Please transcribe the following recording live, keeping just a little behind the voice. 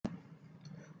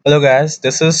Hello guys,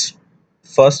 this is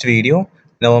first video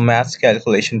in our maths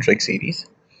calculation trick series,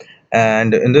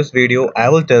 and in this video I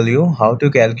will tell you how to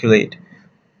calculate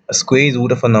a square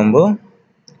root of a number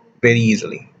very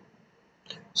easily.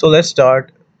 So let's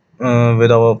start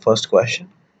with our first question.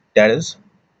 That is,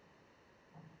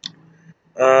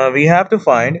 we have to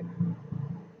find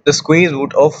the square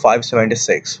root of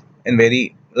 576 in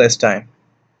very less time.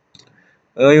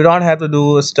 You don't have to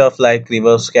do stuff like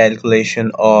reverse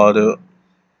calculation or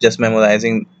just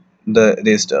memorizing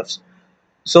these stuffs.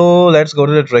 So let's go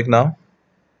to the trick now.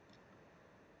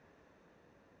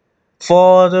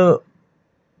 For the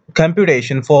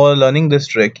computation, for learning this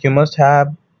trick, you must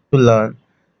have to learn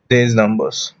these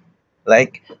numbers.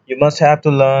 Like you must have to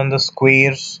learn the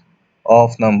squares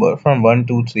of number from 1,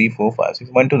 2, 3, 4, 5, 6,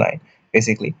 1 to 9,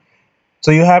 basically. So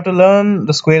you have to learn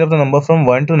the square of the number from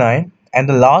 1 to 9 and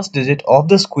the last digit of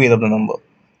the square of the number.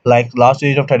 Like last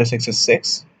digit of 36 is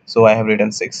 6, so I have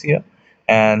written 6 here.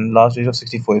 And last digit of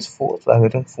 64 is 4, so I have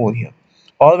written 4 here.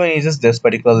 All we need is this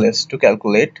particular list to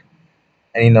calculate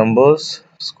any numbers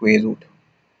square root.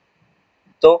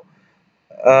 So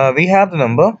we have the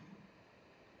number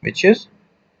which is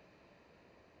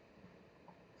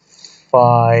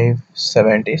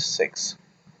 576.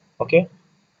 Okay,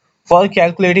 for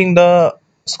calculating the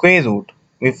square root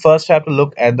we first have to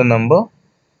look at the number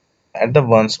at the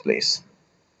ones place,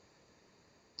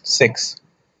 6.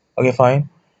 Okay, fine.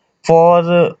 For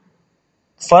the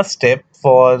first step,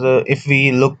 for the if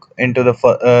we look into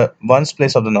the ones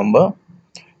place of the number,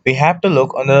 we have to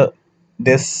look on the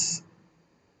this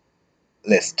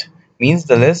list, means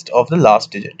the list of the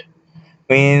last digit,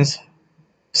 means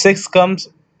 6 comes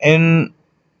in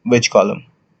which column?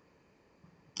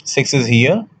 6 is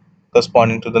here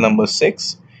corresponding to the number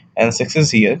 6 and 6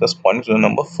 is here corresponding to the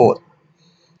number 4.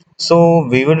 So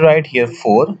we will write here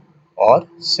 4 or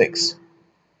 6.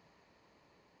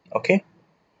 Okay,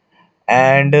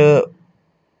 and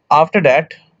after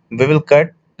that we will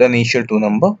cut the initial two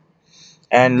number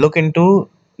and look into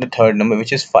the third number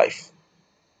which is 5.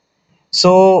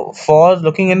 So for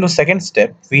looking into second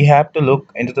step we have to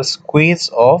look into the squares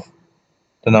of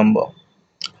the number,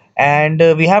 and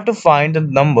we have to find the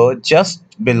number just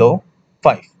below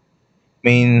 5.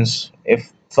 Means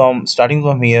if from starting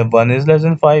from here 1 is less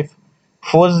than 5,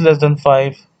 4 is less than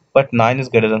 5, but 9 is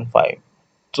greater than 5,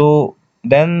 so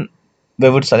then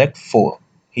we would select 4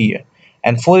 here,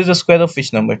 and 4 is the square of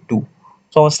which number? 2.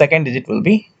 So our second digit will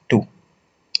be 2.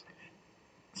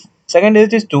 Second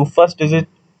digit is 2, first digit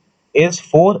is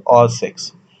 4 or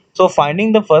 6. So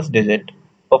finding the first digit,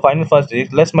 for finding the first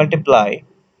digit, let's multiply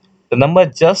the number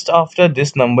just after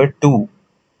this number 2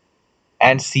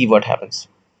 and see what happens.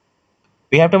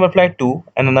 We have to multiply 2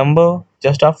 and the number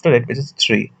just after it, which is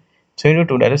 3. 3 into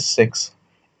 2, that is 6.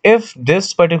 If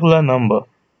this particular number,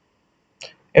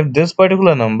 if this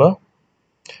particular number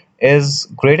is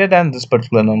greater than this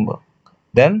particular number,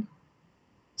 then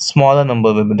smaller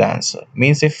number will be the answer.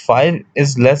 Means if 5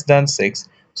 is less than 6,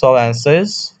 so our answer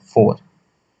is 4.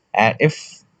 And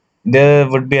if there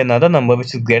would be another number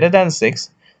which is greater than 6,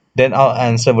 then our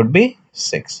answer would be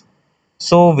 6.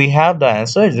 So we have the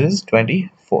answer, it is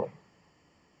 24,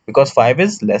 because 5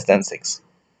 is less than 6.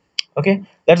 Okay,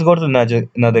 let's go to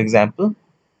another example.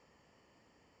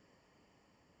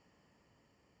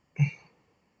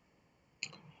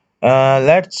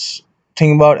 Let's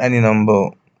think about any number.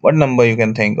 What number you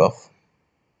can think of?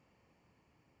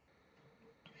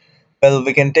 Well,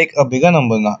 we can take a bigger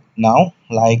number now,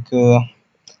 like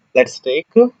let's take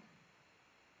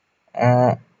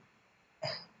uh,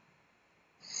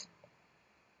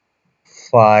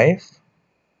 5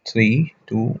 3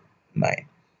 2 9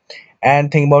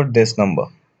 and think about this number.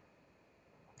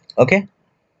 Okay,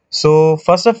 so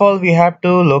first of all we have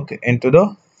to look into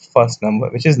the first number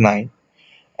which is 9,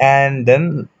 and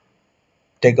then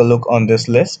take a look on this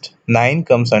list. 9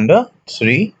 comes under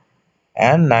 3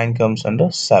 and 9 comes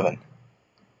under 7.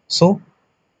 So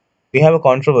we have a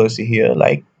controversy here,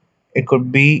 like it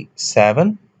could be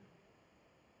 7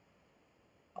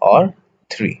 or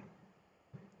 3.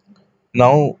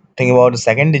 Now think about the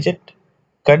second digit,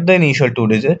 cut the initial two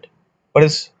digit, what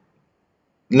is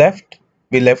left?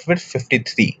 We left with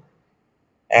 53.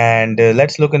 And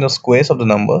let's look in the squares of the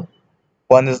number.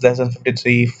 1 is less than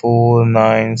 53, 4,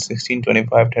 9, 16,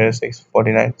 25, 36,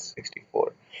 49,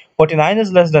 64. 49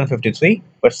 is less than 53,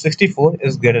 but 64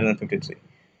 is greater than 53.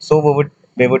 So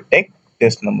we would take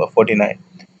this number 49,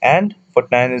 and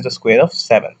 49 is the square of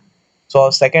 7. So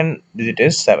our second digit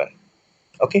is 7.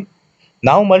 Okay.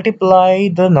 Now multiply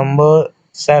the number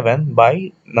 7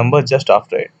 by number just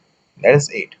after it. That is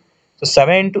 8. So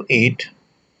 7 into 8,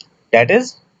 that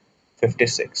is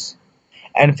 56.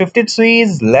 and 53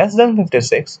 is less than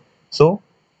 56, so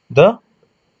the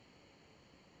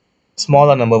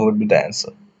smaller number would be the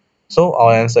answer. So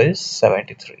our answer is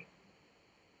 73.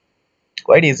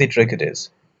 Quite easy trick it is.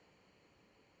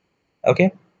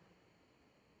 Okay,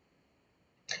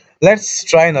 let's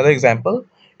try another example.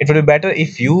 It would be better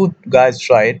if you guys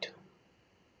try it.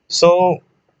 So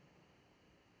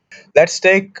let's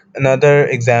take another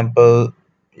example.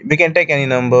 We can take any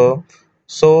number.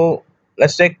 So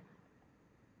let's take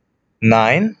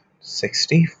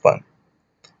 961.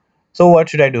 So what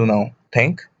should I do now?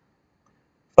 Think.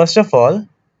 First of all,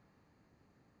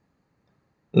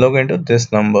 look into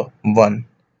this number 1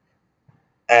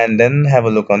 and then have a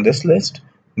look on this list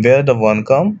where the 1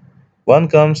 come. 1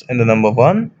 comes in the number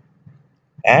 1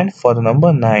 and for the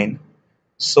number 9.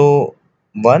 So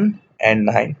 1 and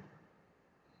 9.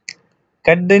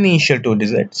 Cut the initial two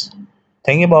digits.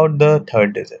 Think about the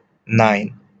third digit.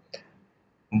 9.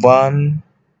 1,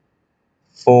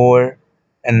 4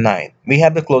 and 9. We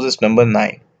have the closest number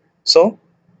 9. So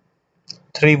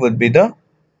 3 would be the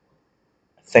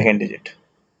second digit.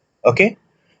 Okay.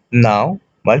 Now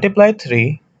multiply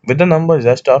 3 with the number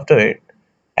just after it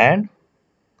and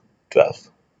 12.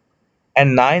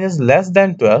 And 9 is less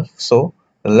than 12, so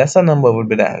the lesser number would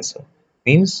be the answer.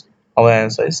 Means our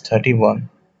answer is 31.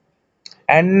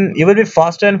 And you will be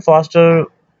faster and faster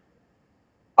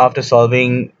after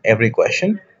solving every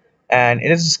question, and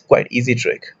it is quite easy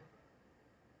trick.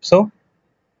 So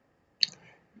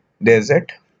there's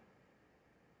it.